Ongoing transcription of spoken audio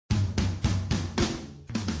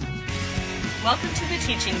Welcome to the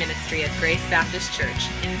teaching ministry of Grace Baptist Church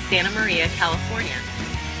in Santa Maria, California.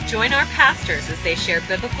 Join our pastors as they share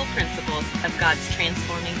biblical principles of God's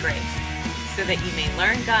transforming grace, so that you may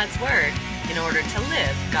learn God's Word in order to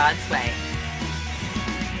live God's way.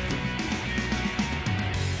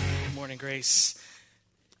 Good morning, Grace.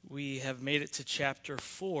 We have made it to chapter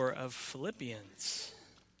 4 of Philippians,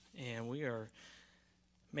 and we are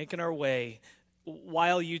making our way.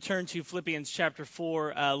 While you turn to Philippians chapter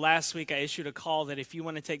 4, last week I issued a call that if you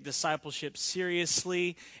want to take discipleship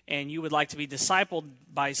seriously and you would like to be discipled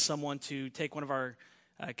by someone, to take one of our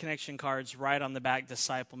connection cards, write on the back,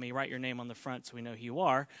 disciple me, write your name on the front so we know who you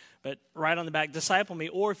are, but write on the back, disciple me.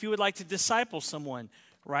 Or if you would like to disciple someone,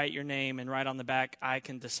 write your name and write on the back, I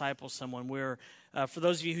can disciple someone. For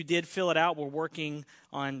those of you who did fill it out, we're working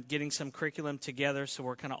on getting some curriculum together, so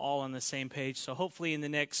we're kind of all on the same page. So hopefully in the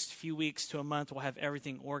next few weeks to a month, we'll have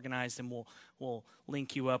everything organized and we'll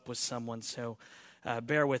link you up with someone. So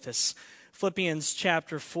bear with us. Philippians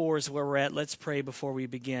chapter 4 is where we're at. Let's pray before we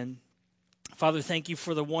begin. Father, thank you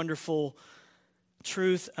for the wonderful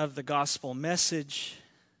truth of the gospel message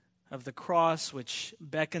of the cross, which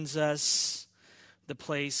beckons us, the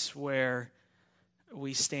place where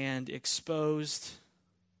we stand exposed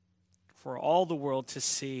for all the world to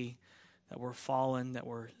see that we're fallen, that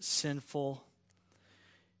we're sinful.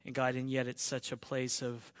 And God, and yet it's such a place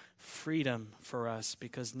of freedom for us,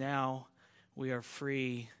 because now we are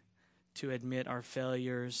free to admit our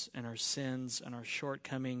failures and our sins and our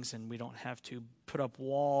shortcomings, and we don't have to put up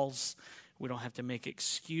walls. We don't have to make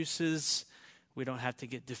excuses. We don't have to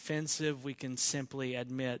get defensive. We can simply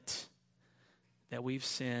admit that we've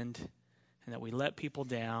sinned and that we let people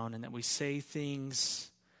down, and that we say things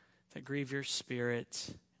that grieve your spirit.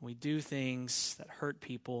 We do things that hurt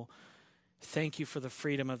people. Thank you for the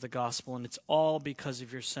freedom of the gospel, and it's all because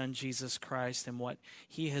of your Son, Jesus Christ, and what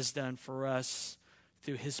he has done for us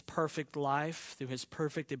through his perfect life, through his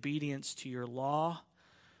perfect obedience to your law,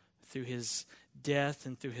 through his death,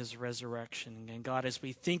 and through his resurrection. And God, as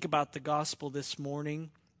we think about the gospel this morning,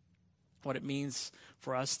 what it means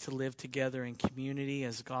for us to live together in community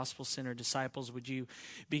as gospel-centered disciples, would you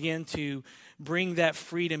begin to bring that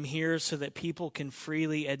freedom here so that people can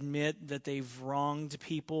freely admit that they've wronged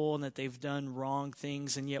people and that they've done wrong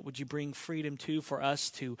things, and yet would you bring freedom too for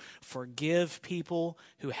us to forgive people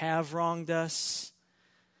who have wronged us?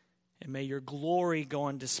 And may your glory go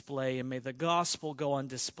on display, and may the gospel go on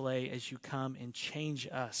display as you come and change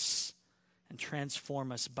us and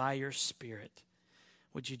transform us by your Spirit.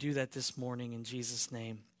 Would you do that this morning in Jesus'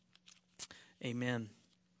 name? Amen.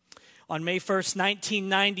 On May 1st,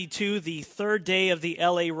 1992, the third day of the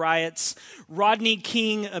LA riots, Rodney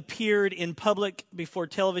King appeared in public before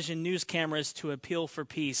television news cameras to appeal for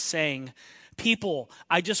peace, saying, "People,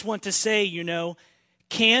 I just want to say,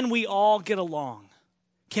 can we all get along?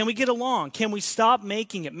 Can we get along? Can we stop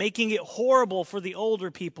making it horrible for the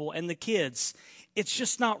older people and the kids? It's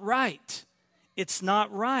just not right. It's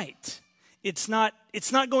not right. It's not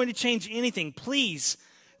going to change anything. Please,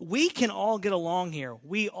 we can all get along here.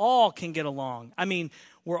 We all can get along. I mean,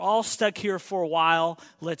 we're all stuck here for a while.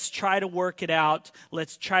 Let's try to work it out.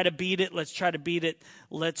 Let's try to beat it. Let's try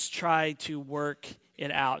to work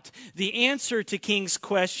it out." The answer to King's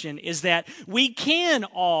question is that we can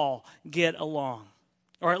all get along.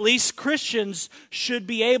 Or at least Christians should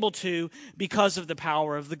be able to, because of the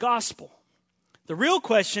power of the gospel. The real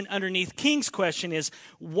question underneath King's question is,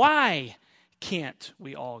 why can't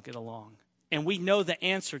we all get along? And we know the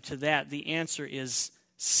answer to that. The answer is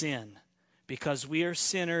sin. Because we are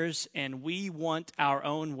sinners and we want our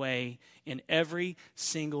own way in every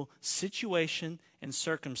single situation and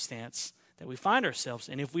circumstance that we find ourselves.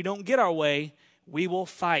 And if we don't get our way, we will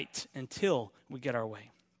fight until we get our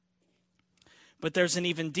way. But there's an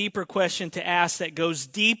even deeper question to ask that goes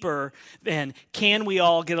deeper than can we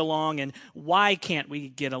all get along and why can't we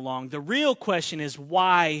get along? The real question is,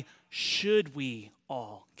 why should we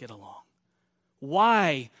all get along?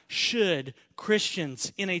 Why should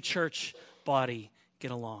Christians in a church body get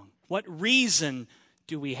along? What reason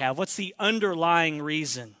do we have? What's the underlying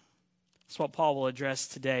reason? That's what Paul will address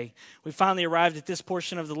today. We finally arrived at this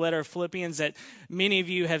portion of the letter of Philippians that many of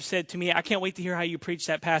you have said to me, I can't wait to hear how you preach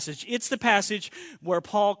that passage. It's the passage where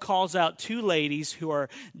Paul calls out two ladies who are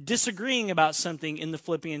disagreeing about something in the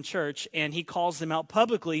Philippian church, and he calls them out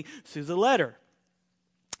publicly through the letter.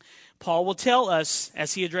 Paul will tell us,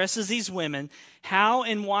 as he addresses these women, how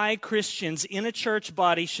and why Christians in a church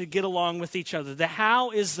body should get along with each other. The how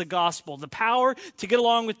is the gospel. The power to get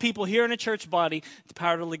along with people here in a church body, the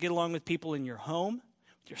power to get along with people in your home,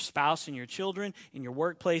 your spouse and your children, in your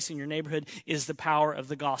workplace, in your neighborhood, is the power of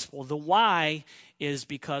the gospel. The why is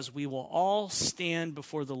because we will all stand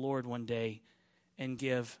before the Lord one day and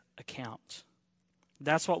give account.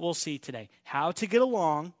 That's what we'll see today. How to get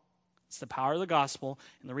along. It's the power of the gospel.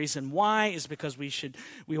 And the reason why is because we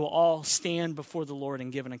will all stand before the Lord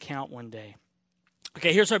and give an account one day.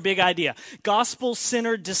 Okay, here's our big idea.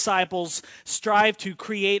 Gospel-centered disciples strive to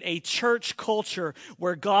create a church culture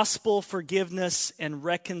where gospel forgiveness and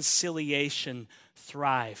reconciliation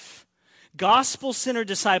thrive. Gospel-centered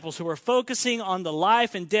disciples who are focusing on the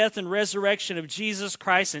life and death and resurrection of Jesus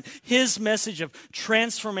Christ and his message of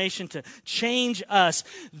transformation to change us,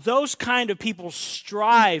 those kind of people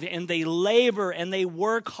strive and they labor and they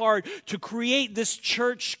work hard to create this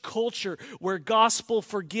church culture where gospel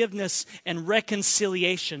forgiveness and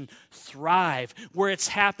reconciliation thrive, where it's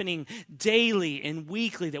happening daily and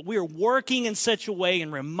weekly, that we are working in such a way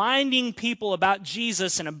and reminding people about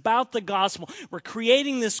Jesus and about the gospel. We're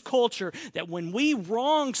creating this culture that when we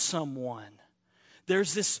wrong someone,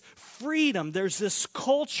 there's this freedom, there's this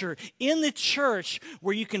culture in the church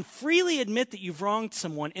where you can freely admit that you've wronged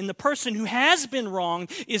someone, and the person who has been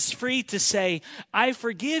wronged is free to say, I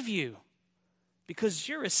forgive you, because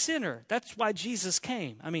you're a sinner. That's why Jesus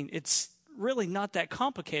came. I mean, it's really not that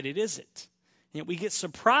complicated, is it? And we get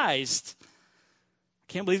surprised.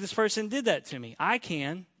 I can't believe this person did that to me. I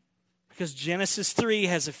can, because Genesis 3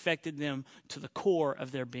 has affected them to the core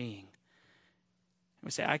of their being. We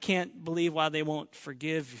say, I can't believe why they won't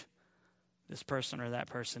forgive this person or that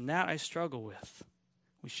person. That I struggle with.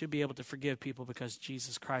 We should be able to forgive people because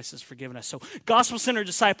Jesus Christ has forgiven us. So gospel-centered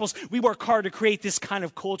disciples, we work hard to create this kind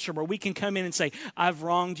of culture where we can come in and say, I've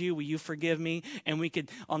wronged you, will you forgive me? And we could,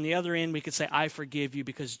 on the other end, we could say, I forgive you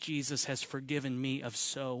because Jesus has forgiven me of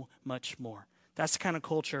so much more. That's the kind of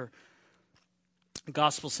culture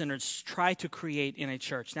gospel-centered try to create in a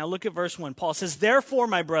church. Now look at verse 1. Paul says, therefore,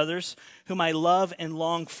 my brothers, whom I love and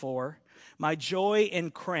long for, my joy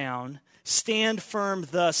and crown, stand firm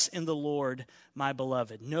thus in the Lord, my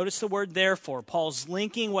beloved. Notice the word therefore. Paul's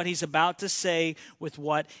linking what he's about to say with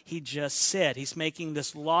what he just said. He's making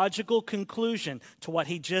this logical conclusion to what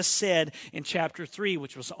he just said in chapter 3,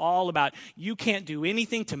 which was all about you can't do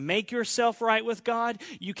anything to make yourself right with God.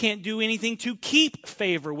 You can't do anything to keep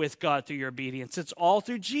favor with God through your obedience. It's all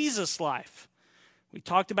through Jesus' life. We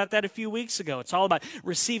talked about that a few weeks ago. It's all about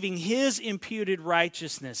receiving his imputed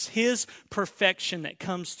righteousness, his perfection that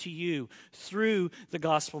comes to you through the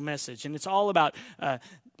gospel message. And it's all about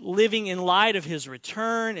living in light of his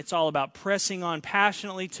return. It's all about pressing on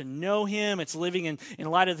passionately to know him. It's living in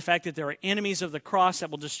light of the fact that there are enemies of the cross that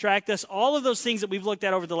will distract us. All of those things that we've looked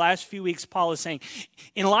at over the last few weeks, Paul is saying,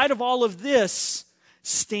 in light of all of this,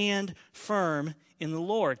 stand firm in the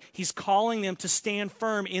Lord. He's calling them to stand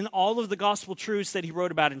firm in all of the gospel truths that he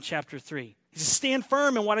wrote about in chapter 3. He says, stand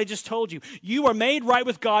firm in what I just told you. You are made right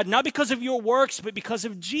with God, not because of your works, but because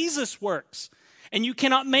of Jesus' works. And you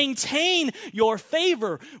cannot maintain your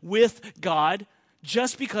favor with God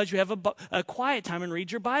just because you have a quiet time and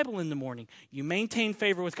read your Bible in the morning. You maintain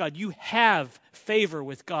favor with God. You have favor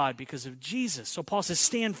with God because of Jesus. So Paul says,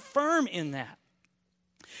 stand firm in that.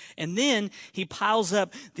 And then he piles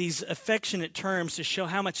up these affectionate terms to show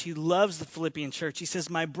how much he loves the Philippian church. He says,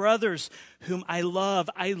 my brothers whom I love,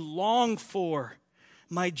 I long for,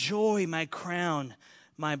 my joy, my crown,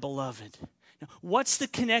 my beloved. Now, what's the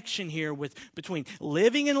connection here between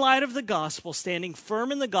living in light of the gospel, standing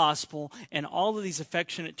firm in the gospel, and all of these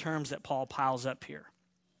affectionate terms that Paul piles up here?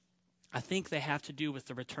 I think they have to do with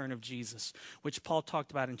the return of Jesus, which Paul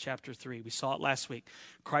talked about in chapter 3. We saw it last week.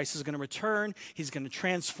 Christ is going to return. He's going to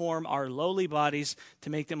transform our lowly bodies to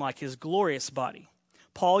make them like his glorious body.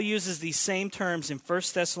 Paul uses these same terms in 1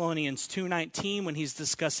 Thessalonians 2:19 when he's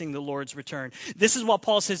discussing the Lord's return. This is what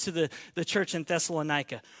Paul says to the church in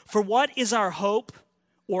Thessalonica. For what is our hope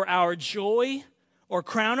or our joy or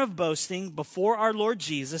crown of boasting before our Lord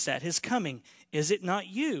Jesus at his coming? Is it not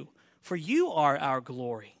you? For you are our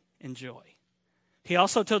glory and joy. He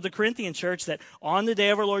also told the Corinthian church that on the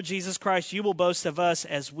day of our Lord Jesus Christ, you will boast of us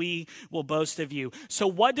as we will boast of you. So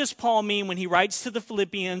what does Paul mean when he writes to the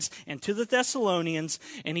Philippians and to the Thessalonians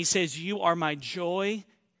and he says, you are my joy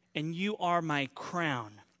and you are my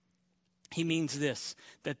crown? He means this,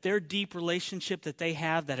 that their deep relationship that they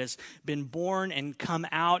have that has been born and come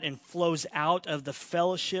out and flows out of the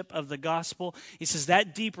fellowship of the gospel, he says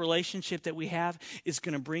that deep relationship that we have is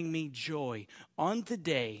going to bring me joy on the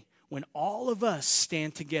day when all of us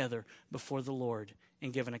stand together before the Lord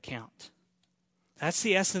and give an account. That's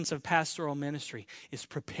the essence of pastoral ministry, is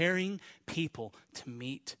preparing people to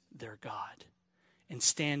meet their God and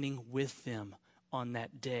standing with them on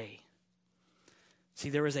that day. See,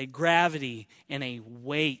 there is a gravity and a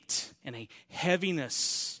weight and a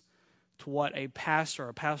heaviness to what a pastor,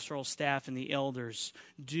 a pastoral staff, and the elders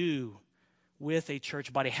do with a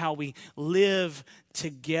church body, how we live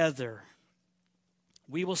together.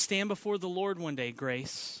 We will stand before the Lord one day,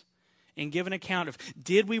 Grace, and give an account of,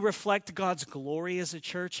 did we reflect God's glory as a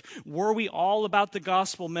church? Were we all about the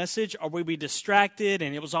gospel message? Or were we distracted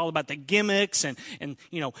and it was all about the gimmicks and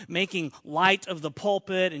making light of the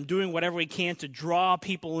pulpit and doing whatever we can to draw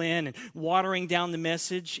people in and watering down the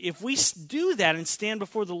message? If we do that and stand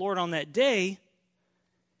before the Lord on that day,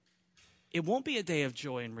 it won't be a day of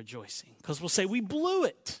joy and rejoicing, because we'll say we blew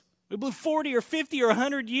it. We blew 40 or 50 or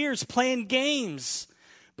 100 years playing games.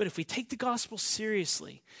 But if we take the gospel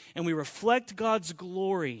seriously and we reflect God's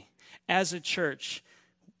glory as a church,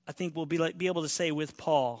 I think we'll be able to say with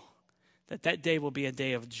Paul that day will be a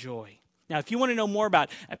day of joy. Now, if you want to know more about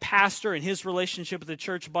a pastor and his relationship with the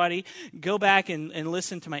church body, go back and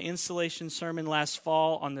listen to my installation sermon last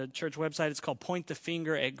fall on the church website. It's called Point the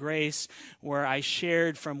Finger at Grace, where I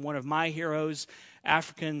shared from one of my heroes,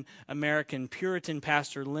 African-American Puritan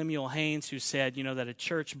pastor Lemuel Haynes, who said, that a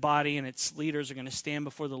church body and its leaders are going to stand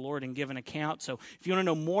before the Lord and give an account. So if you want to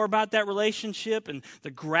know more about that relationship and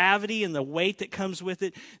the gravity and the weight that comes with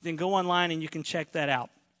it, then go online and you can check that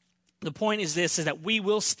out. The point is this, is that we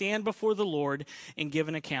will stand before the Lord and give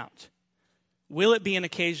an account. Will it be an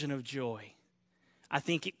occasion of joy? I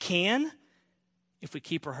think it can, if we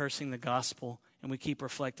keep rehearsing the gospel and we keep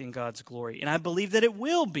reflecting God's glory. And I believe that it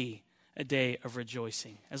will be a day of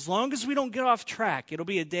rejoicing. As long as we don't get off track, it'll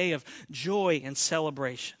be a day of joy and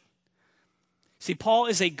celebration. See, Paul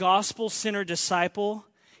is a gospel-centered disciple.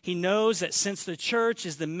 He knows that since the church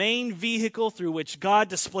is the main vehicle through which God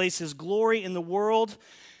displays his glory in the world,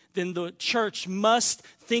 then the church must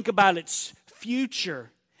think about its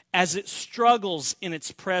future as it struggles in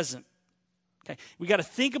its present. Okay, we got to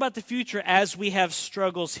think about the future as we have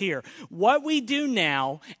struggles here. What we do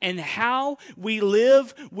now and how we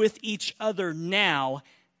live with each other now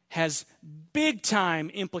has big time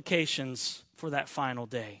implications for that final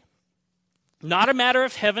day. Not a matter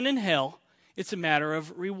of heaven and hell, it's a matter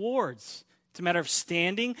of rewards. It's a matter of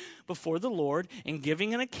standing before the Lord and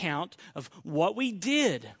giving an account of what we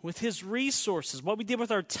did with his resources, what we did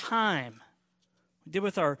with our time, what we did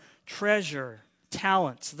with our treasure,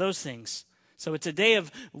 talents, those things. So it's a day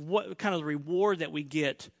of what kind of reward that we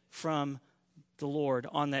get from the Lord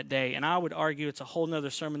on that day. And I would argue it's a whole nother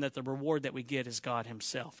sermon that the reward that we get is God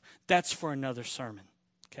himself. That's for another sermon,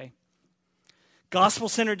 okay?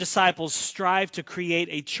 Gospel-centered disciples strive to create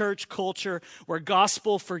a church culture where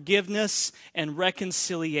gospel forgiveness and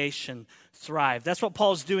reconciliation thrive. That's what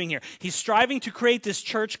Paul's doing here. He's striving to create this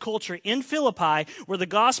church culture in Philippi where the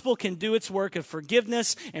gospel can do its work of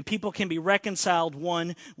forgiveness and people can be reconciled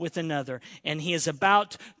one with another. And he is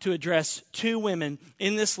about to address two women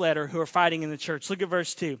in this letter who are fighting in the church. Look at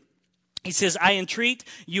verse 2. He says, I entreat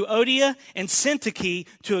Euodia and Syntyche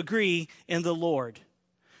to agree in the Lord.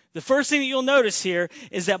 The first thing that you'll notice here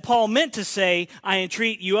is that Paul meant to say, I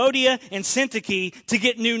entreat Euodia and Syntyche to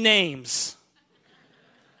get new names.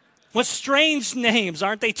 What strange names,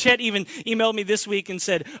 aren't they? Chet even emailed me this week and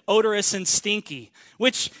said odorous and stinky,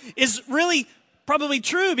 which is really probably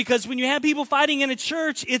true because when you have people fighting in a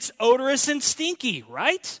church, it's odorous and stinky,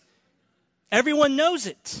 right? Everyone knows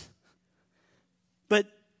it. But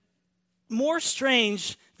more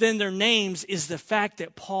strange than their names is the fact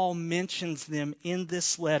that Paul mentions them in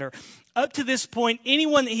this letter. Up to this point,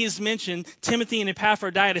 anyone that he has mentioned, Timothy and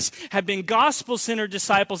Epaphroditus, have been gospel-centered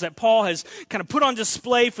disciples that Paul has kind of put on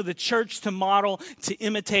display for the church to model, to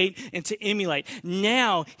imitate, and to emulate.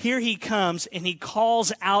 Now, here he comes, and he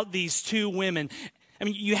calls out these two women. I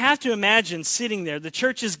mean, you have to imagine sitting there. The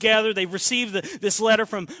church is gathered. They've received this letter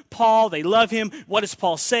from Paul. They love him. What does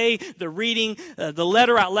Paul say? They're reading the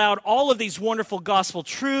letter out loud. All of these wonderful gospel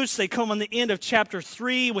truths. They come on the end of chapter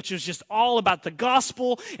 3, which is just all about the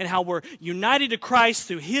gospel and how we're united to Christ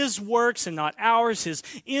through his works and not ours, his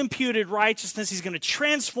imputed righteousness. He's going to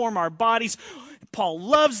transform our bodies. Paul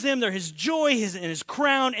loves them. They're his joy and his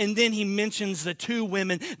crown. And then he mentions the two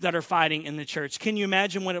women that are fighting in the church. Can you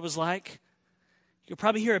imagine what it was like? You'll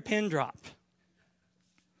probably hear a pin drop.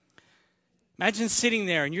 Imagine sitting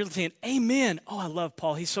there and you're saying, amen. Oh, I love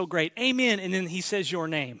Paul. He's so great. Amen. And then he says your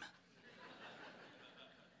name.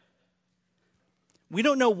 We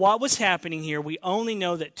don't know what was happening here. We only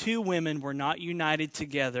know that two women were not united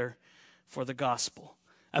together for the gospel.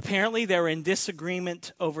 Apparently, they were in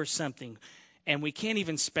disagreement over something. And we can't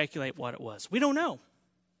even speculate what it was. We don't know.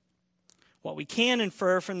 What we can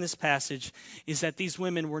infer from this passage is that these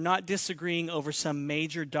women were not disagreeing over some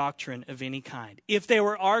major doctrine of any kind. If they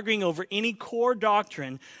were arguing over any core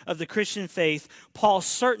doctrine of the Christian faith, Paul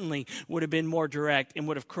certainly would have been more direct and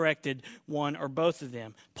would have corrected one or both of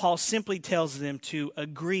them. Paul simply tells them to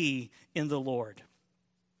agree in the Lord.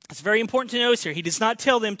 It's very important to notice here, he does not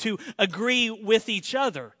tell them to agree with each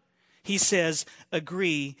other. He says,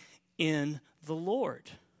 agree in the Lord.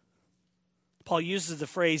 Paul uses the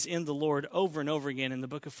phrase in the Lord over and over again in the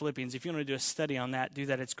book of Philippians. If you want to do a study on that, do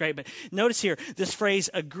that. It's great. But notice here, this phrase,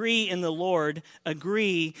 agree in the Lord,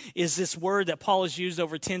 agree is this word that Paul has used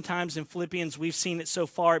over 10 times in Philippians. We've seen it so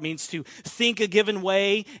far. It means to think a given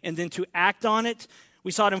way and then to act on it.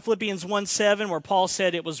 We saw it in Philippians 1:7 where Paul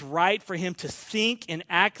said it was right for him to think and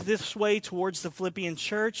act this way towards the Philippian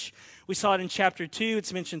church. We saw it in chapter 2.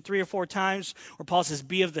 It's mentioned 3 or 4 times where Paul says,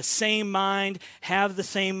 be of the same mind, have the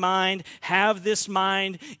same mind, have this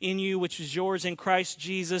mind in you, which is yours in Christ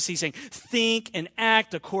Jesus. He's saying, think and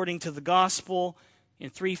act according to the gospel. In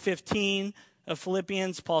 3:15 of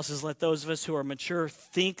Philippians, Paul says, let those of us who are mature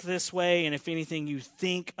think this way, and if anything, you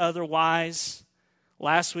think otherwise.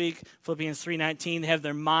 Last week, Philippians 3:19, they have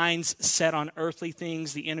their minds set on earthly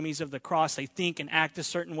things, the enemies of the cross. They think and act a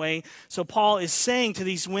certain way. So Paul is saying to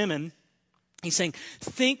these women, he's saying,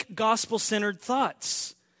 think gospel-centered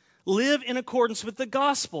thoughts. Live in accordance with the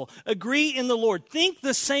gospel. Agree in the Lord. Think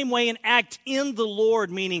the same way and act in the Lord,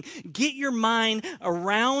 meaning get your mind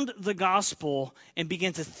around the gospel and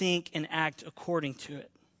begin to think and act according to it.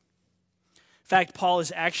 In fact, Paul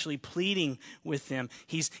is actually pleading with them.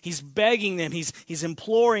 He's begging them. He's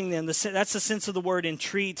imploring them. That's the sense of the word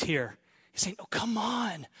entreat here. He's saying, oh, come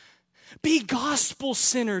on. Be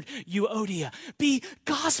gospel-centered, Euodia. Be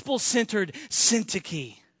gospel-centered,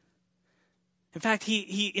 Syntyche. In fact,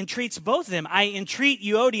 he entreats both of them. I entreat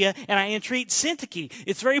Euodia and I entreat Syntyche.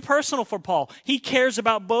 It's very personal for Paul. He cares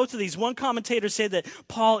about both of these. One commentator said that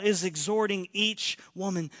Paul is exhorting each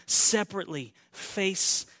woman separately,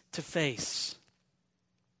 face to face.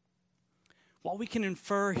 What we can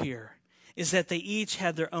infer here is that they each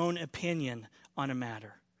had their own opinion on a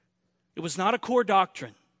matter. It was not a core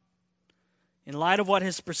doctrine. In light of what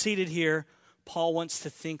has preceded here, Paul wants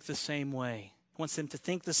to think the same way. He wants them to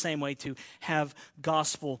think the same way, to have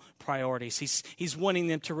gospel priorities. He's wanting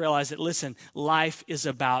them to realize that, listen, life is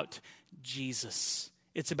about Jesus.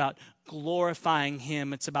 It's about glorifying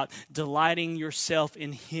Him. It's about delighting yourself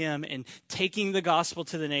in Him and taking the gospel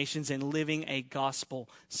to the nations and living a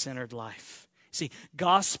gospel-centered life. See,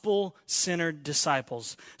 gospel-centered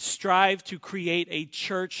disciples strive to create a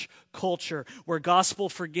church culture where gospel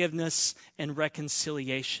forgiveness and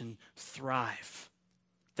reconciliation thrive.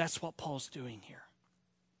 That's what Paul's doing here.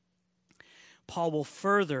 Paul will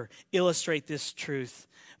further illustrate this truth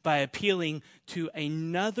by appealing to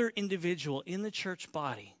another individual in the church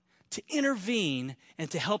body to intervene and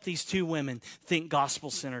to help these two women think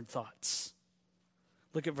gospel-centered thoughts.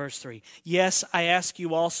 Look at verse 3. Yes, I ask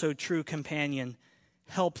you also, true companion,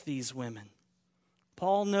 help these women.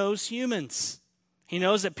 Paul knows humans. He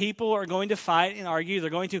knows that people are going to fight and argue. They're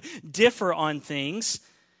going to differ on things.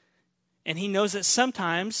 And he knows that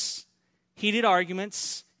sometimes heated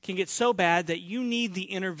arguments can get so bad that you need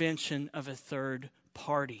the intervention of a third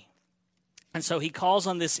party. And so he calls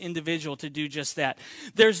on this individual to do just that.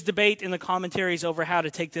 There's debate in the commentaries over how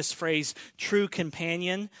to take this phrase, true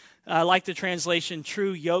companion. I like the translation,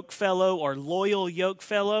 true yoke fellow or loyal yoke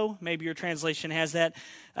fellow. Maybe your translation has that.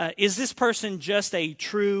 Is this person just a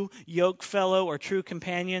true yoke fellow or true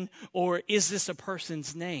companion, or is this a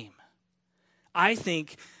person's name? I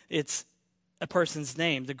think it's a person's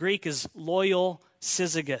name. The Greek is loyal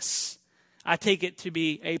syzygus. I take it to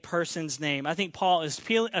be a person's name. I think Paul is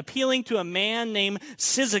appealing to a man named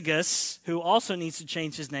Syzygus, who also needs to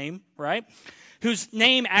change his name, right? Whose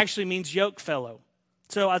name actually means yoke fellow.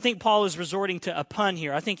 So I think Paul is resorting to a pun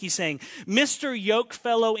here. I think he's saying, Mr. Yoke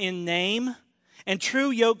fellow in name and true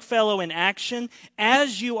yoke fellow in action,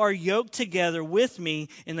 as you are yoked together with me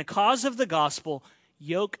in the cause of the gospel,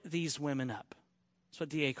 yoke these women up. That's what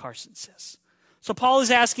D.A. Carson says. So Paul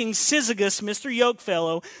is asking Syzygus, Mr.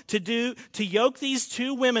 Yokefellow, to yoke these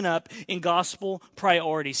two women up in gospel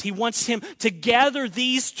priorities. He wants him to gather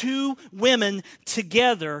these two women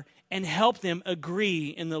together and help them agree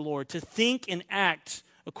in the Lord, to think and act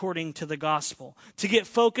according to the gospel, to get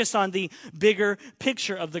focused on the bigger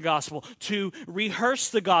picture of the gospel, to rehearse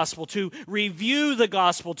the gospel, to review the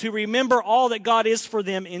gospel, to remember all that God is for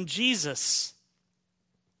them in Jesus.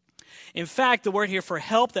 In fact, the word here for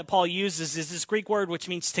help that Paul uses is this Greek word which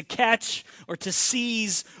means to catch or to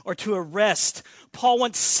seize or to arrest. Paul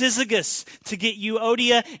wants Syzygus to get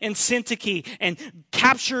Euodia and Syntyche and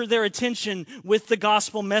capture their attention with the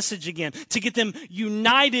gospel message again, to get them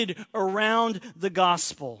united around the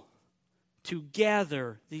gospel, to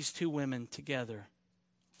gather these two women together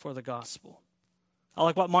for the gospel. I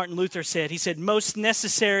like what Martin Luther said. He said, most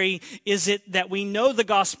necessary is it that we know the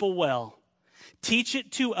gospel well, teach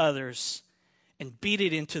it to others, and beat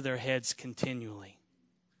it into their heads continually.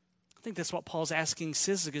 I think that's what Paul's asking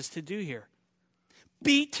Syzygus to do here.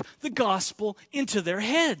 Beat the gospel into their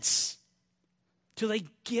heads till they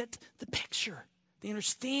get the picture. They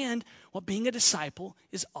understand what being a disciple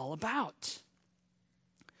is all about.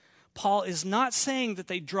 Paul is not saying that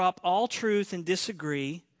they drop all truth and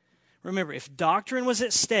disagree. Remember, if doctrine was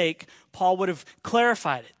at stake, Paul would have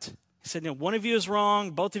clarified it. He said, no, one of you is wrong,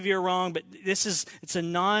 both of you are wrong, but it's a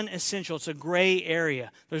non-essential, it's a gray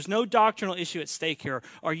area. There's no doctrinal issue at stake here.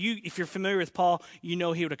 If you're familiar with Paul, you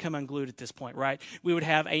know he would have come unglued at this point, right? We would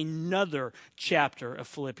have another chapter of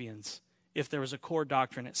Philippians if there was a core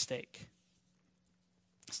doctrine at stake.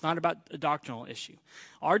 It's not about a doctrinal issue.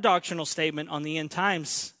 Our doctrinal statement on the end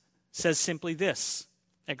times says simply this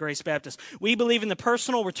at Grace Baptist. We believe in the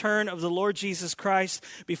personal return of the Lord Jesus Christ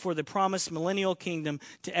before the promised millennial kingdom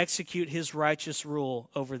to execute his righteous rule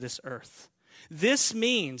over this earth. This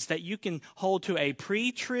means that you can hold to a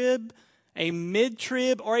pre-trib, a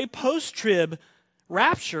mid-trib, or a post-trib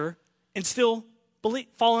rapture and still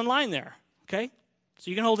fall in line there, okay? So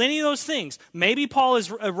you can hold any of those things. Maybe Paul is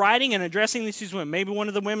writing and addressing these women. Maybe one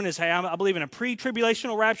of the women is, hey, I believe in a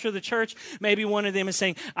pre-tribulational rapture of the church. Maybe one of them is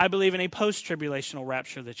saying, I believe in a post-tribulational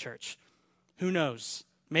rapture of the church. Who knows?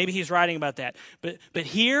 Maybe he's writing about that. But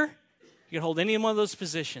here, you can hold any one of those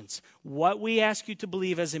positions. What we ask you to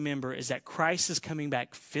believe as a member is that Christ is coming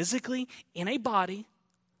back physically in a body,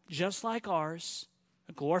 just like ours,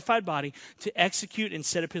 a glorified body, to execute and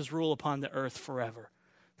set up his rule upon the earth forever.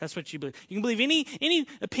 That's what you believe. You can believe any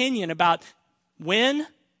opinion about when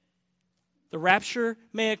the rapture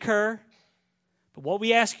may occur, but what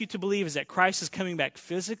we ask you to believe is that Christ is coming back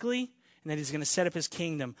physically and that he's going to set up his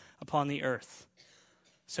kingdom upon the earth.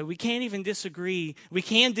 So we can't even disagree. We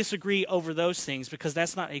can disagree over those things because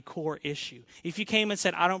that's not a core issue. If you came and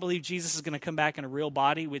said, I don't believe Jesus is going to come back in a real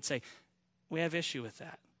body, we'd say, we have issue with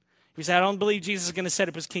that. If you say, I don't believe Jesus is going to set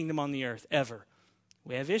up his kingdom on the earth, ever.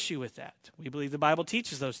 We have issue with that. We believe the Bible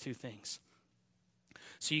teaches those two things.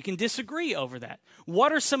 So you can disagree over that.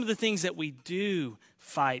 What are some of the things that we do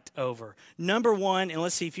fight over? Number one, and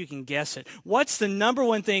let's see if you can guess it. What's the number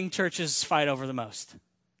one thing churches fight over the most?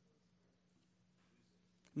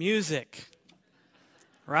 Music.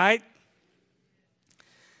 Right?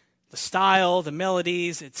 The style, the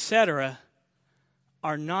melodies, etc.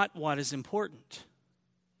 are not what is important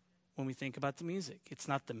when we think about the music. It's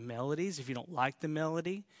not the melodies. If you don't like the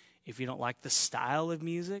melody, if you don't like the style of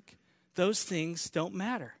music, those things don't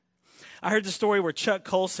matter. I heard the story where Chuck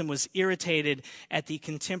Colson was irritated at the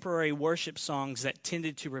contemporary worship songs that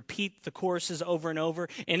tended to repeat the choruses over and over.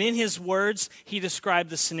 And in his words, he described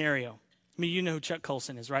the scenario. I mean, you know who Chuck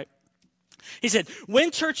Colson is, right? He said, when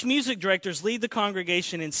church music directors lead the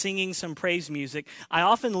congregation in singing some praise music, I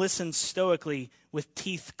often listen stoically with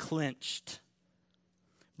teeth clenched.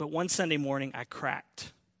 But one Sunday morning, I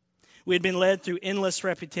cracked. We had been led through endless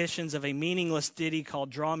repetitions of a meaningless ditty called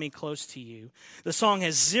Draw Me Close to You. The song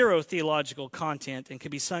has zero theological content and could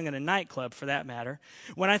be sung in a nightclub for that matter.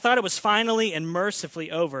 When I thought it was finally and mercifully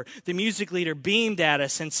over, the music leader beamed at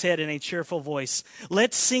us and said in a cheerful voice,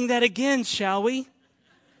 let's sing that again, shall we?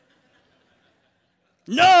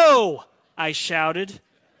 No, I shouted.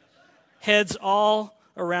 Heads all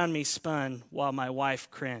around me spun while my wife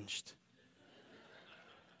cringed.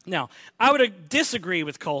 Now, I would disagree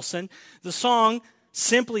with Colson. The song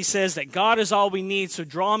simply says that God is all we need, so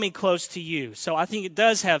draw me close to you. So I think it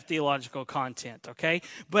does have theological content, okay?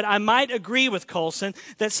 But I might agree with Colson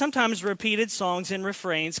that sometimes repeated songs and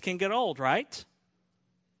refrains can get old, right?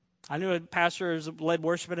 I knew a pastor who led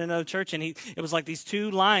worship at another church, and it was like these two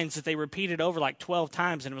lines that they repeated over like 12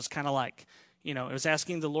 times, and it was kind of like, it was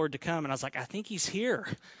asking the Lord to come, and I was like, I think he's here.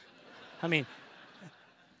 I mean,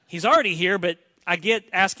 he's already here, but I get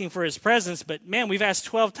asking for his presence, but man, we've asked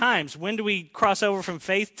 12 times. When do we cross over from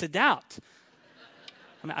faith to doubt?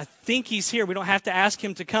 I mean, I think he's here. We don't have to ask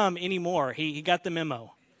him to come anymore. He got the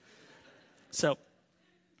memo. So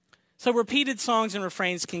repeated songs and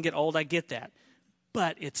refrains can get old. I get that.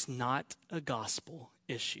 But it's not a gospel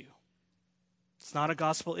issue. It's not a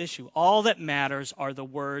gospel issue. All that matters are the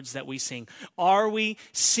words that we sing. Are we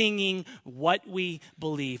singing what we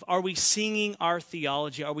believe? Are we singing our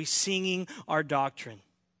theology? Are we singing our doctrine?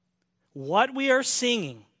 What we are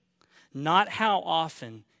singing, not how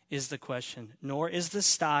often, is the question, nor is the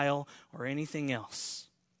style or anything else.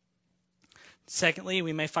 Secondly,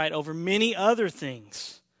 we may fight over many other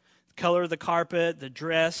things. The color of the carpet, the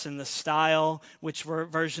dress, and the style, which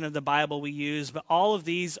version of the Bible we use, but all of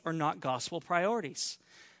these are not gospel priorities.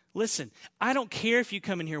 Listen, I don't care if you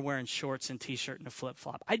come in here wearing shorts and t-shirt and a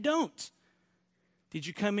flip-flop. I don't. Did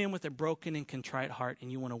you come in with a broken and contrite heart and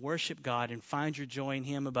you want to worship God and find your joy in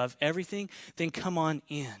Him above everything? Then come on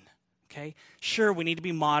in. Okay? Sure, we need to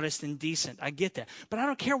be modest and decent. I get that. But I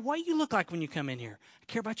don't care what you look like when you come in here. I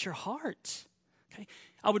care about your heart. Okay?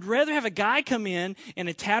 I would rather have a guy come in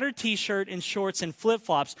a tattered t-shirt and shorts and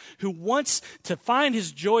flip-flops who wants to find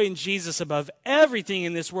his joy in Jesus above everything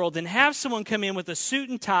in this world than have someone come in with a suit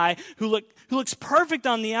and tie who looks perfect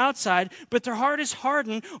on the outside, but their heart is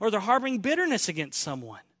hardened or they're harboring bitterness against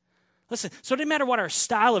someone. Listen, so it doesn't matter what our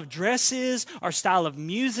style of dress is, our style of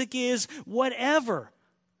music is, whatever.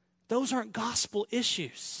 Those aren't gospel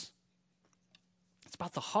issues. It's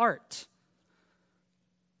about the heart.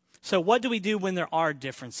 So what do we do when there are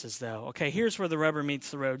differences, though? Okay, here's where the rubber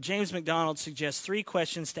meets the road. James MacDonald suggests 3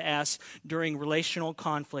 questions to ask during relational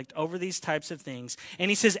conflict over these types of things.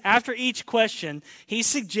 And he says after each question, he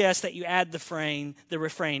suggests that you add the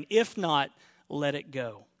refrain, if not, let it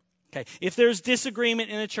go. Okay, if there's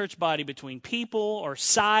disagreement in a church body between people or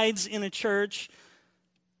sides in a church,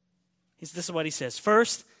 this is what he says.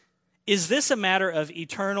 First, is this a matter of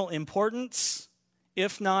eternal importance?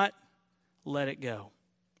 If not, let it go.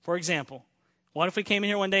 For example, what if we came in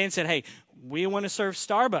here one day and said, hey, we want to serve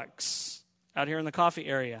Starbucks out here in the coffee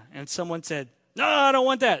area. And someone said, no, I don't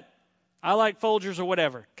want that. I like Folgers or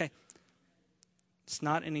whatever. Okay. It's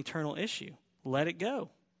not an eternal issue. Let it go.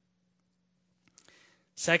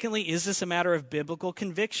 Secondly, is this a matter of biblical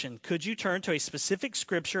conviction? Could you turn to a specific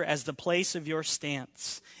scripture as the place of your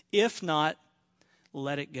stance? If not,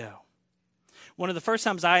 let it go. One of the first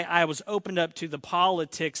times I was opened up to the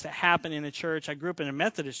politics that happen in a church, I grew up in a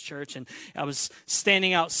Methodist church, and I was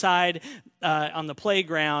standing outside on the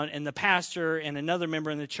playground, and the pastor and another member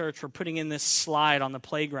in the church were putting in this slide on the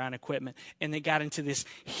playground equipment, and they got into this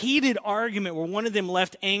heated argument where one of them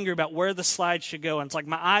left anger about where the slide should go, and it's like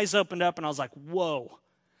my eyes opened up, and I was like, whoa,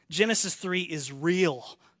 Genesis 3 is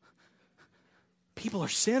real. People are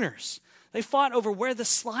sinners. They fought over where the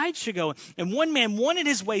slide should go. And one man wanted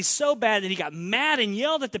his way so bad that he got mad and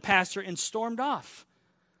yelled at the pastor and stormed off.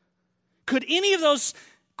 Could any of those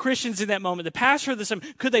Christians in that moment, the pastor of the sermon,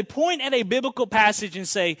 could they point at a biblical passage and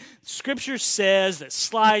say, Scripture says that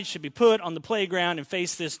slides should be put on the playground and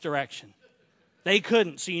face this direction? They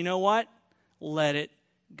couldn't. So you know what? Let it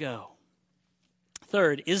go.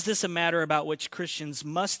 Third, is this a matter about which Christians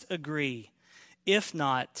must agree? If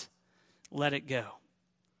not, let it go.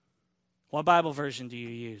 What Bible version do you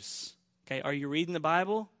use? Okay, are you reading the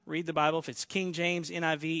Bible? Read the Bible. If it's King James,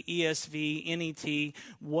 NIV, ESV, NET,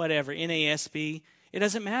 whatever, NASB, it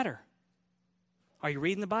doesn't matter. Are you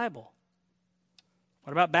reading the Bible?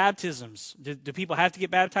 What about baptisms? Do people have to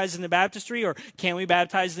get baptized in the baptistry, or can we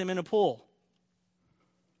baptize them in a pool?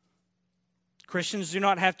 Christians do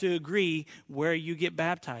not have to agree where you get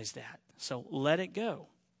baptized at. So let it go.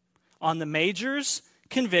 On the majors,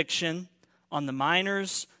 conviction. On the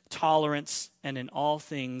minors, tolerance, and in all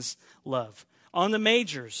things, love. On the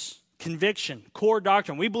majors, conviction, core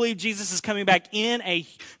doctrine. We believe Jesus is coming back in a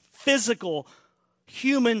physical,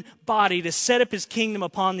 human body to set up His kingdom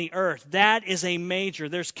upon the earth. That is a major.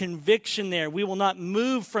 There's conviction there. We will not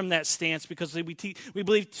move from that stance because we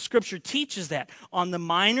believe Scripture teaches that. On the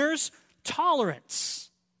minors, tolerance,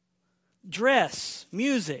 dress,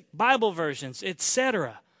 music, Bible versions,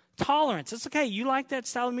 etc. Tolerance. It's okay. You like that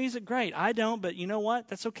style of music? Great. I don't, but you know what?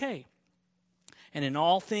 That's okay. And in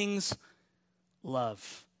all things,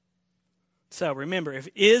 love. So remember,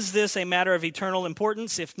 is this a matter of eternal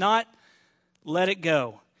importance? If not, let it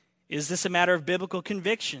go. Is this a matter of biblical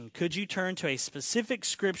conviction? Could you turn to a specific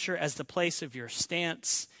scripture as the place of your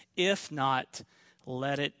stance? If not,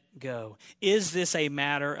 let it go. Is this a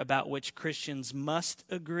matter about which Christians must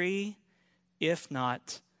agree? If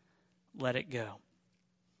not, let it go.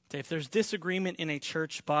 If there's disagreement in a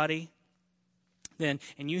church body, then,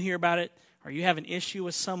 and you hear about it, or you have an issue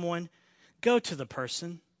with someone, go to the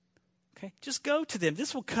person. Okay? Just go to them.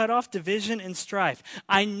 This will cut off division and strife.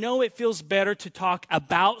 I know it feels better to talk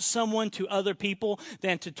about someone to other people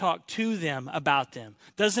than to talk to them about them.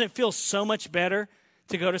 Doesn't it feel so much better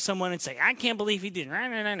to go to someone and say, I can't believe he did.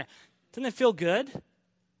 Doesn't it feel good?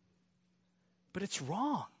 but it's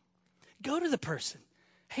wrong. Go to the person.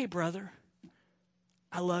 Hey, brother,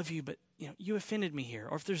 I love you, but you offended me here.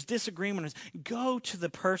 Or if there's disagreement, go to the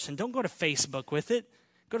person. Don't go to Facebook with it.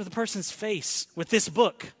 Go to the person's face with this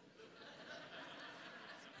book.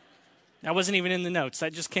 That wasn't even in the notes.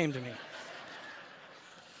 That just came to me.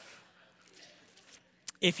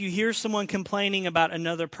 If you hear someone complaining about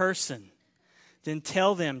another person, then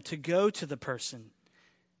tell them to go to the person.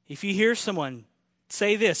 If you hear someone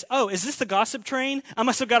say this, oh, is this the gossip train? I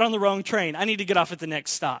must have got on the wrong train. I need to get off at the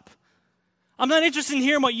next stop. I'm not interested in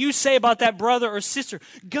hearing what you say about that brother or sister.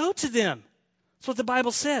 Go to them. That's what the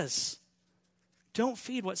Bible says. Don't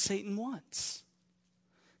feed what Satan wants.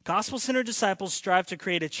 Gospel-centered disciples strive to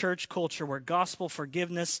create a church culture where gospel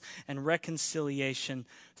forgiveness and reconciliation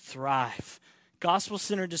thrive.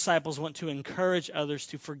 Gospel-centered disciples want to encourage others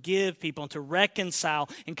to forgive people and to reconcile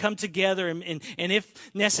and come together and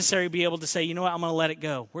if necessary, be able to say, you know what, I'm going to let it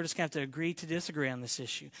go. We're just going to have to agree to disagree on this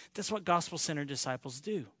issue. That's what gospel-centered disciples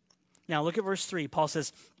do. Now, look at verse 3. Paul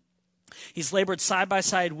says, he's labored side by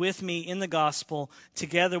side with me in the gospel,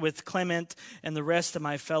 together with Clement and the rest of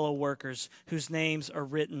my fellow workers, whose names are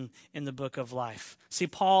written in the book of life. See,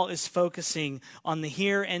 Paul is focusing on the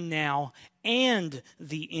here and now and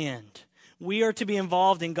the end. We are to be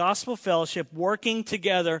involved in gospel fellowship, working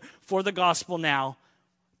together for the gospel now,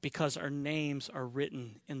 because our names are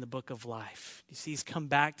written in the book of life. You see, he's come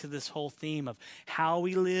back to this whole theme of how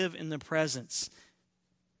we live in the presence,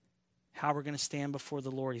 how we're going to stand before the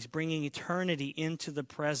Lord. He's bringing eternity into the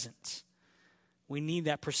present. We need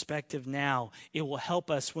that perspective now. It will help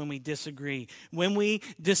us when we disagree. When we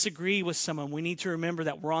disagree with someone, we need to remember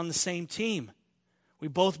that we're on the same team. We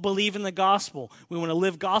both believe in the gospel. We want to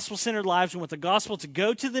live gospel-centered lives. We want the gospel to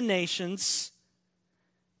go to the nations,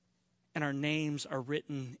 and our names are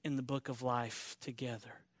written in the book of life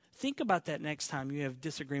together. Think about that next time you have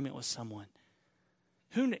disagreement with someone.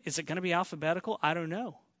 Is it going to be alphabetical? I don't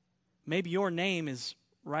know. Maybe your name is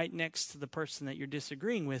right next to the person that you're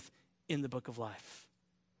disagreeing with in the book of life.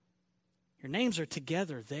 Your names are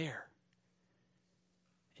together there.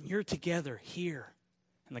 And you're together here.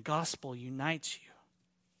 And the gospel unites you.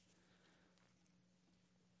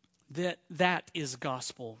 That is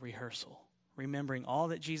gospel rehearsal. Remembering all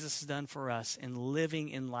that Jesus has done for us and living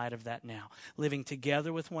in light of that now. Living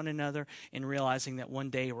together with one another and realizing that one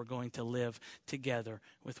day we're going to live together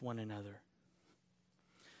with one another.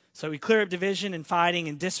 So we clear up division and fighting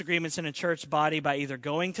and disagreements in a church body by either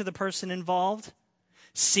going to the person involved,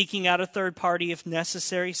 seeking out a third party if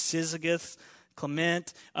necessary, Syzygus,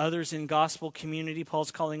 Clement, others in gospel community.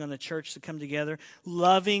 Paul's calling on the church to come together,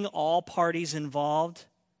 loving all parties involved,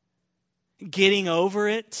 getting over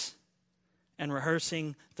it, and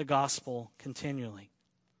rehearsing the gospel continually.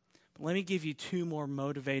 But let me give you two more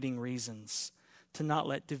motivating reasons to not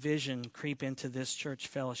let division creep into this church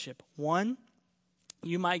fellowship. One,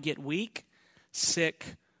 you might get weak,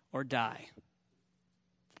 sick, or die.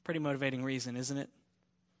 Pretty motivating reason, isn't it?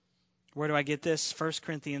 Where do I get this? 1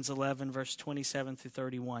 Corinthians 11, verse 27 through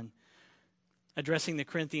 31. Addressing the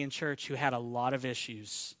Corinthian church who had a lot of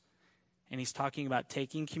issues. And he's talking about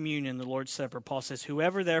taking communion, the Lord's Supper. Paul says,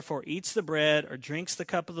 whoever therefore eats the bread or drinks the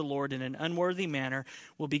cup of the Lord in an unworthy manner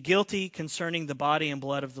will be guilty concerning the body and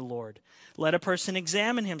blood of the Lord. Let a person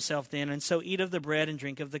examine himself then, and so eat of the bread and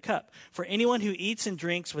drink of the cup. For anyone who eats and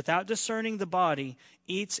drinks without discerning the body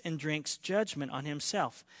eats and drinks judgment on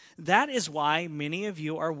himself. That is why many of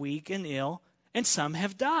you are weak and ill, and some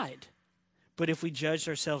have died. But if we judged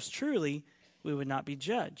ourselves truly, we would not be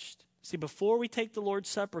judged. See, before we take the Lord's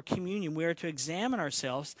Supper, communion, we are to examine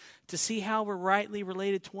ourselves to see how we're rightly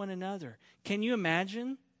related to one another. Can you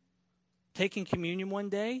imagine taking communion one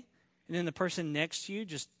day and then the person next to you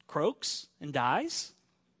just croaks and dies?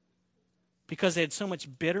 Because they had so much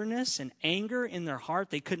bitterness and anger in their heart,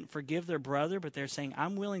 they couldn't forgive their brother, but they're saying,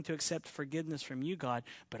 I'm willing to accept forgiveness from you, God,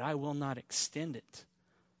 but I will not extend it.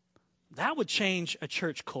 That would change a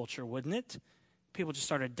church culture, wouldn't it? People just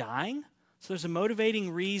started dying. So there's a motivating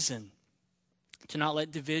reason to not let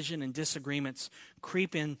division and disagreements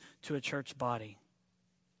creep into a church body.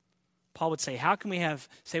 Paul would say, how can we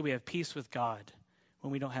say we have peace with God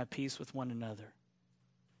when we don't have peace with one another?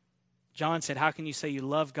 John said, how can you say you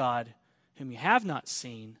love God whom you have not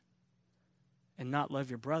seen and not love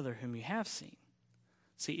your brother whom you have seen?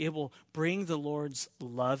 See, it will bring the Lord's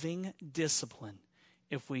loving discipline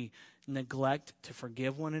if we neglect to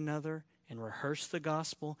forgive one another and rehearse the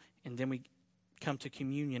gospel, and then we come to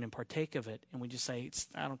communion and partake of it, and we just say,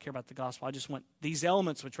 I don't care about the gospel. I just want these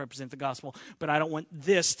elements which represent the gospel, but I don't want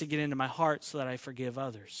this to get into my heart so that I forgive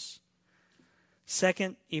others.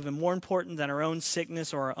 Second, even more important than our own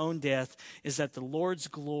sickness or our own death, is that the Lord's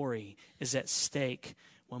glory is at stake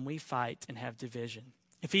when we fight and have division.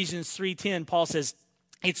 Ephesians 3:10, Paul says,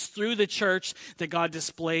 it's through the church that God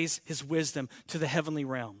displays his wisdom to the heavenly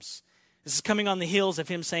realms. This is coming on the heels of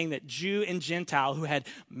him saying that Jew and Gentile, who had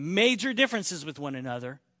major differences with one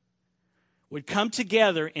another, would come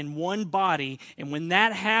together in one body. And when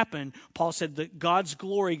that happened, Paul said that God's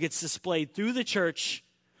glory gets displayed through the church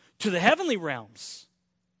to the heavenly realms.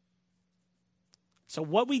 So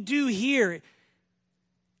what we do here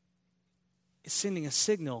is sending a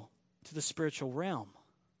signal to the spiritual realm.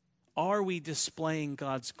 Are we displaying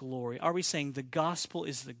God's glory? Are we saying the gospel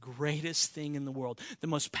is the greatest thing in the world, the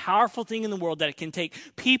most powerful thing in the world, that it can take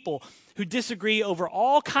people who disagree over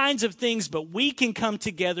all kinds of things, but we can come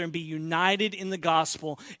together and be united in the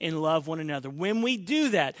gospel and love one another? When we do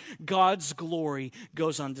that, God's glory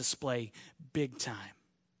goes on display big time.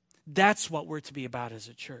 That's what we're to be about as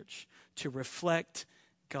a church, to reflect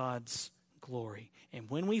God's glory. And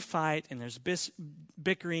when we fight and there's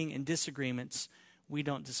bickering and disagreements, we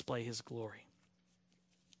don't display his glory.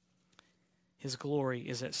 His glory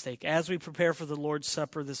is at stake. As we prepare for the Lord's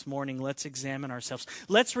Supper this morning, let's examine ourselves.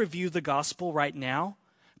 Let's review the gospel right now,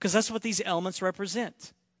 because that's what these elements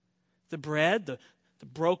represent. The bread, the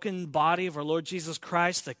broken body of our Lord Jesus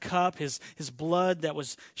Christ, the cup, his blood that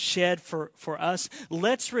was shed for us.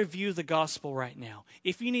 Let's review the gospel right now.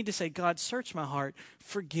 If you need to say, God, search my heart,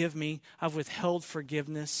 forgive me, I've withheld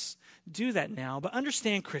forgiveness, do that now. But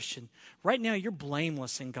understand, Christian, right now you're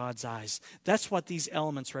blameless in God's eyes. That's what these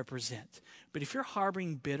elements represent. But if you're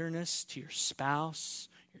harboring bitterness to your spouse,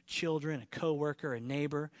 your children, a coworker, a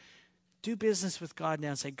neighbor, do business with God now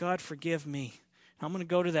and say, God, forgive me. I'm going to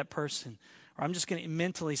go to that person. Or I'm just going to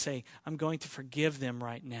mentally say, I'm going to forgive them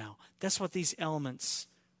right now. That's what these elements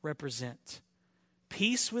represent.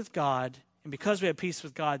 Peace with God. And because we have peace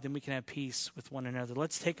with God, then we can have peace with one another.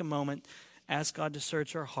 Let's take a moment, ask God to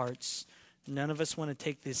search our hearts. None of us want to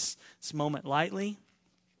take this moment lightly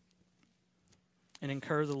and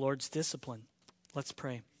incur the Lord's discipline. Let's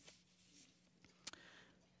pray.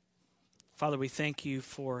 Father, we thank you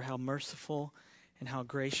for how merciful and how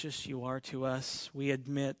gracious you are to us. We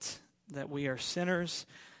admit that we are sinners.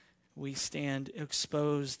 We stand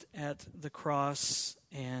exposed at the cross,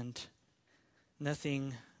 and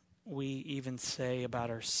nothing we even say about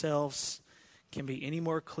ourselves can be any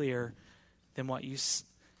more clear than what you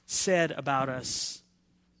said about us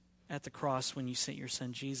at the cross when you sent your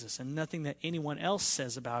son Jesus. And nothing that anyone else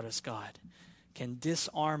says about us, God, can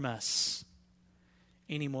disarm us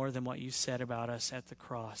any more than what you said about us at the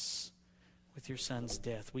cross with your son's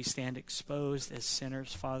death. We stand exposed as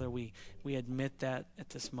sinners, Father. We admit that at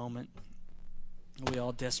this moment. We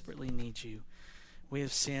all desperately need you. We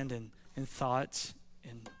have sinned in thought,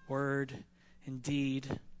 in word, in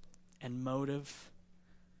deed, and motive.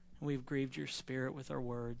 We've grieved your Spirit with our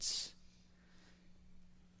words.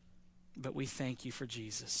 But we thank you for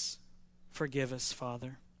Jesus. Forgive us,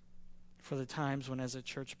 Father, for the times when as a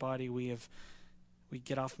church body we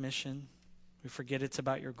get off mission. We forget it's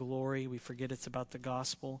about your glory. We forget it's about the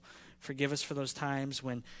gospel. Forgive us for those times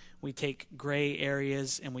when we take gray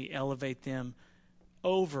areas and we elevate them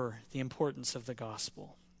over the importance of the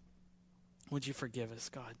gospel. Would you forgive us,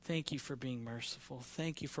 God? Thank you for being merciful.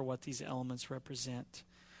 Thank you for what these elements represent,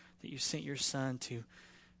 that you sent your Son to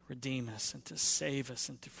redeem us and to save us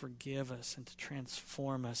and to forgive us and to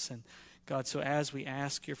transform us. And God, so as we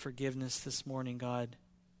ask your forgiveness this morning, God,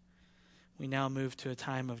 we now move to a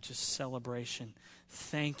time of just celebration,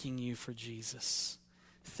 thanking you for Jesus.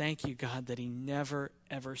 Thank you, God, that he never,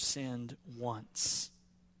 ever sinned once,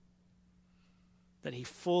 that he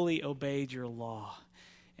fully obeyed your law.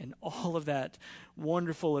 And all of that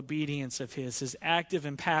wonderful obedience of his active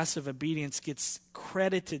and passive obedience gets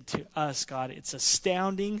credited to us, God. It's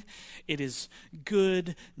astounding. It is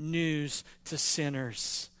good news to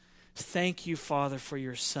sinners. Thank you, Father, for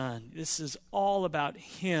your Son. This is all about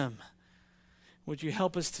him. Would you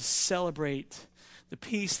help us to celebrate the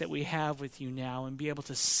peace that we have with you now and be able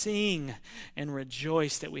to sing and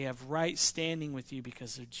rejoice that we have right standing with you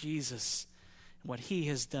because of Jesus and what he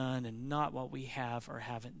has done and not what we have or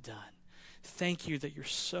haven't done. Thank you that you're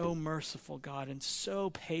so merciful, God, and so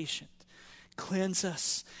patient. Cleanse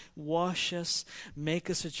us, wash us, make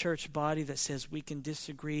us a church body that says we can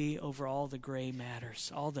disagree over all the gray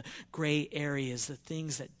matters, all the gray areas, the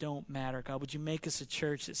things that don't matter. God, would you make us a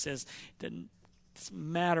church that says it doesn't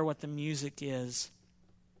matter what the music is.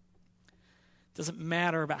 It doesn't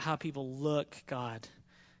matter about how people look, God.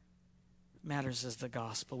 What matters is the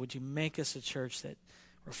gospel. Would you make us a church that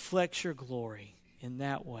reflects your glory in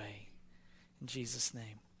that way? In Jesus'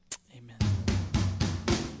 name, amen.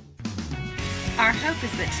 Our hope is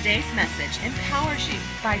that today's message empowers you,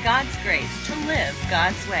 by God's grace, to live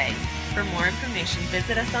God's way. For more information,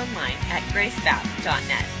 visit us online at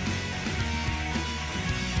gracebap.net.